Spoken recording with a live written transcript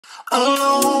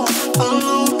Alone,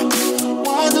 alone.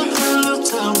 Why the hell you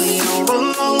tell me you're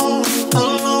alone,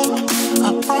 alone? I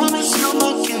promise you're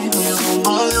not keeping me on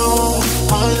my own,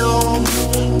 my own.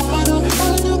 Why the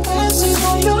hell you dancing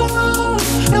on your own,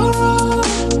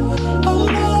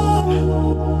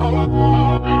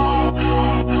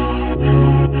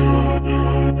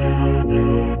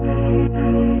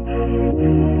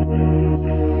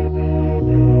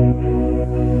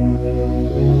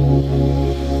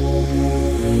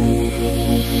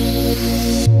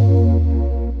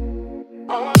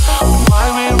 why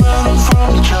we run from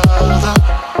each other?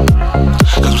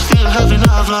 'Cause we still have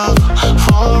enough love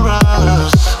for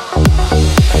us.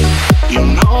 You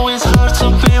know it's hard to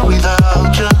be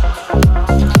without you,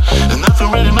 and nothing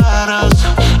really matters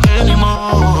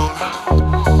anymore.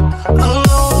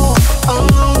 Alone,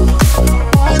 alone.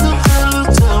 Why the hell you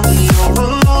tell me you're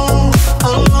alone,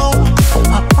 alone?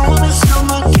 I promise you're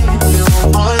not keeping me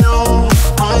on my own,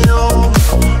 my own.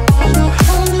 Why the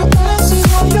hell you dancing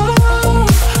on your own,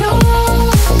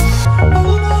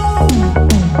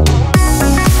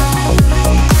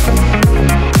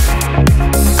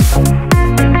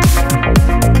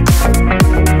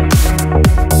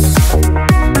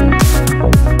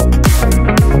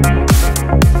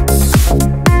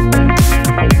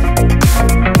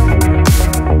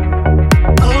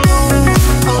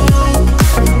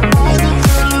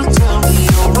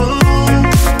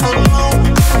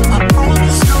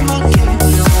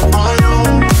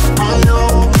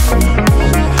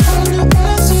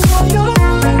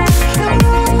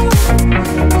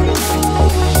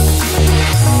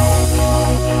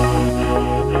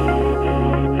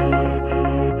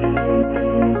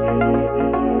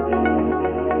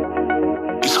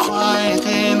 it's quiet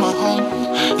in my home,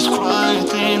 it's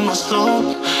quiet in my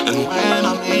soul. And when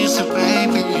I miss you,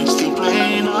 baby, it's still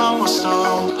playing our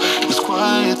song. It's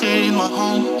quiet in my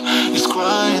home, it's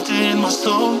quiet in my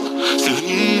soul. Still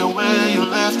here where you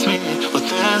left me, but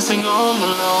dancing all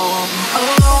alone.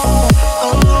 Alone,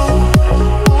 alone.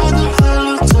 Why the hell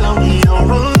you tell me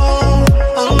you're alone,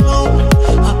 alone?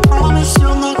 I promise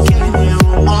you're not keeping me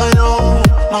on my own,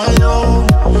 my own.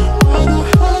 Why the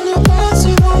hell you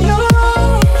dancing on your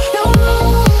own,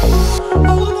 alone,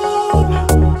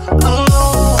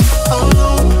 alone,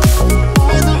 alone?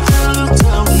 Why the hell you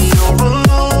tell me you're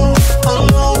alone,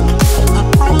 alone? I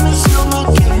promise you're not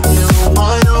keeping me on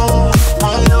my own,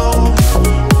 my own.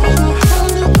 Why the hell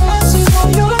you dancing on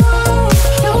your own,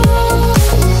 alone?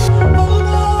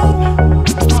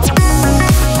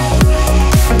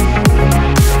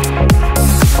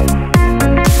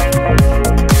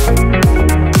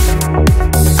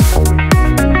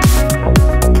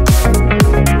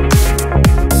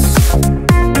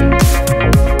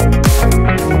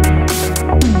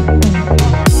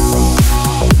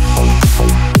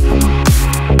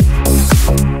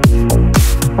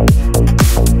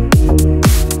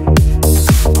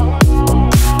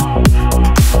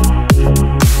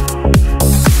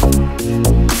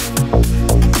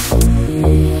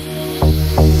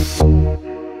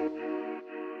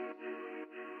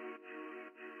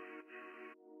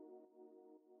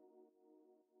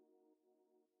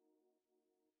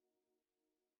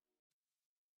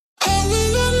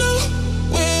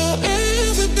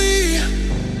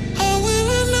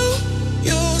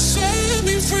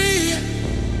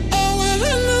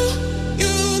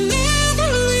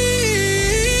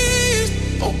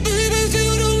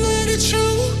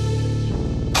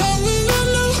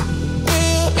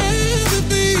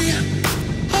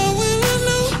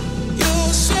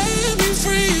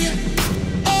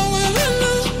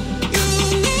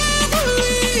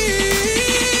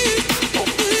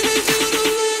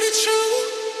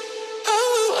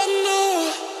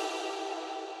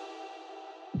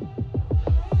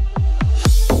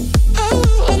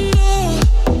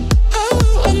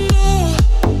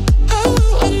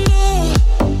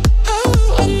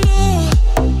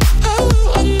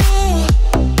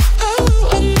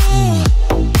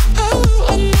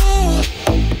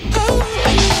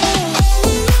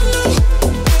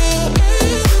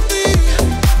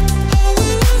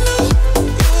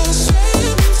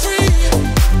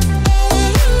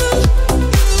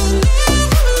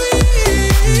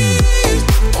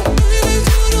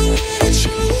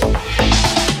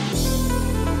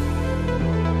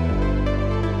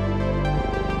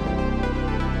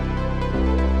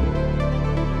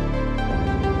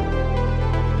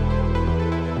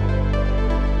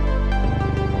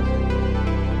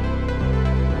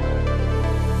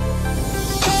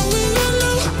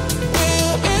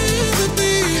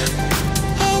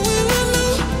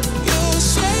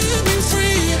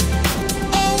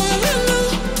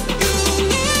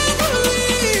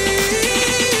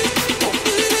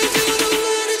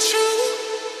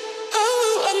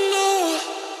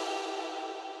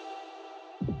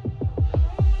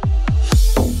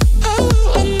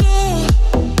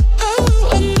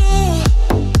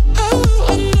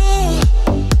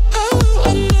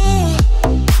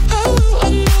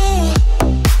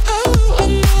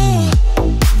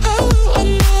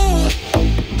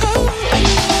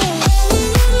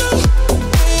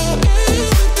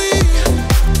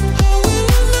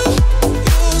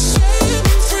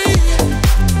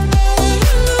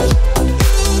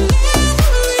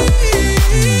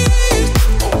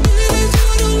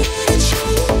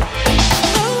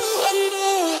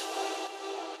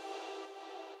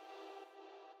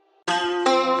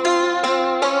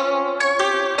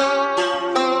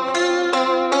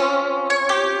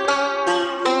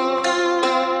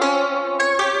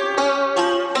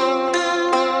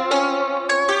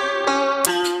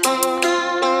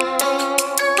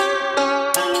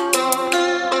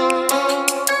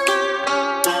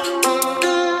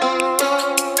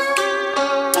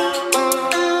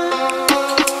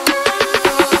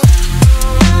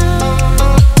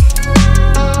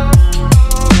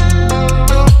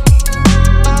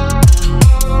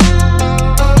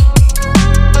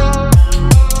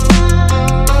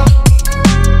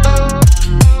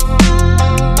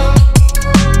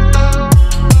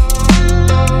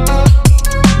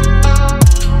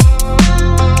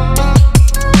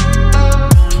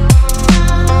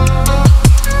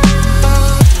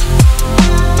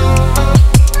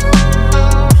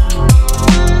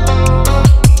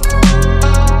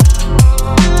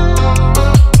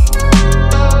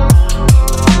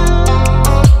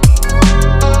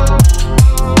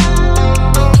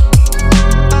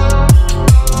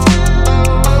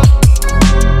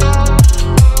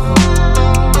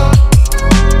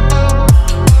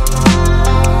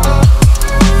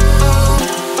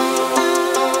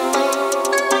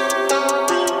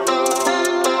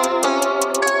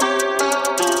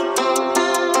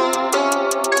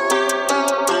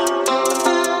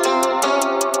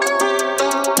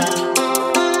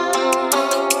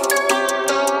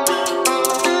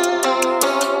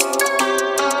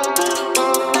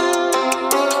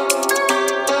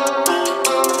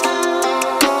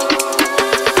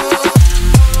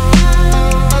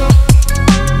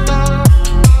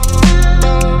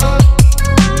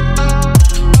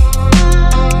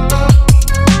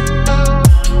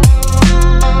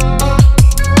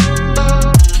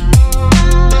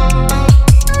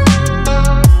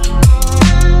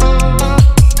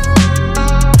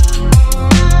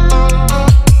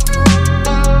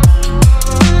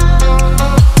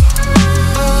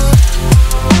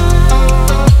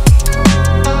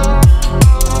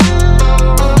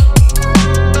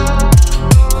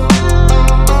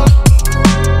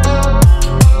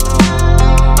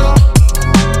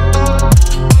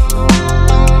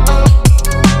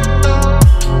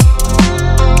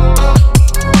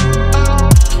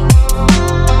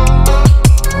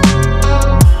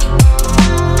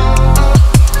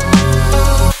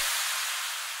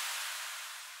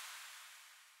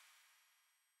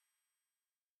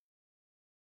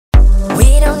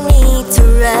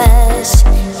 rush,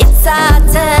 it's our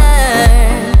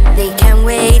turn. They can't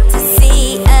wait to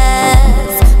see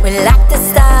us. We're like the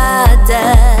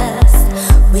stardust.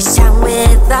 We shine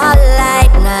with our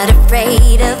light, not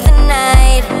afraid of the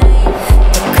night.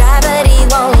 The gravity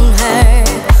won't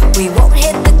hurt, we won't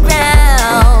hit the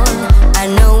ground. I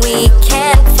know we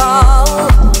can't fall.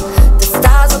 The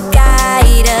stars will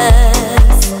guide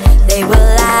us. They will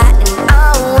lighten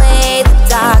our way. The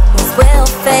darkness will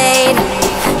fade.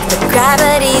 The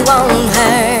gravity won't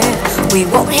hurt, we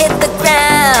won't hit the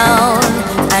ground.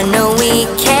 I know we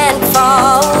can't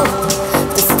fall.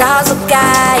 The stars will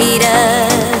guide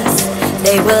us.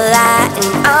 They will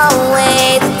lighten our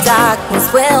way. The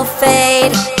darkness will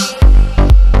fade.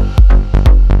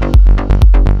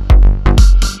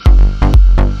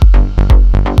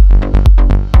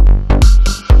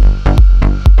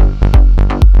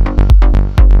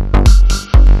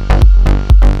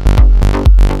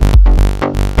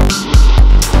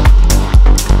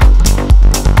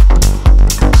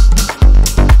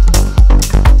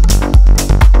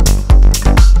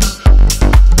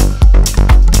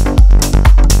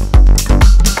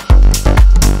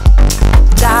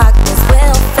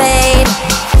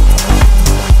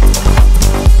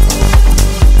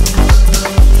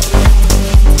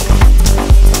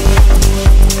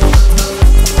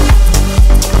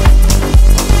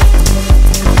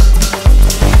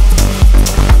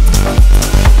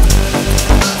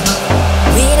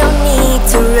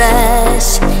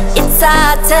 It's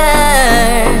our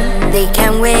turn. They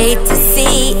can't wait to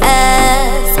see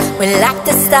us. We're like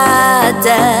the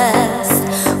stardust.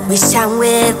 We shine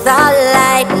with our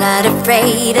light, not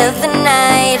afraid of the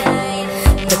night.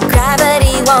 The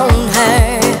gravity won't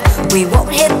hurt, we won't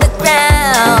hit the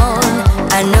ground.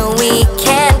 I know we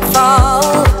can't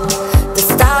fall. The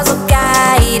stars will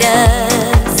guide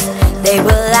us. They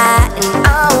will lighten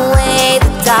our way.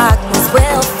 The darkness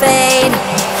will fade.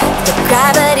 The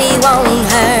gravity won't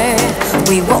hurt,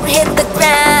 we won't hit the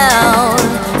ground.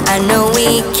 I know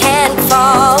we can't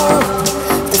fall.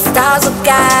 The stars will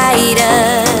guide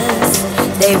us.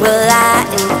 They will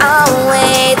lighten our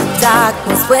way. The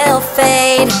darkness will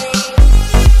fade.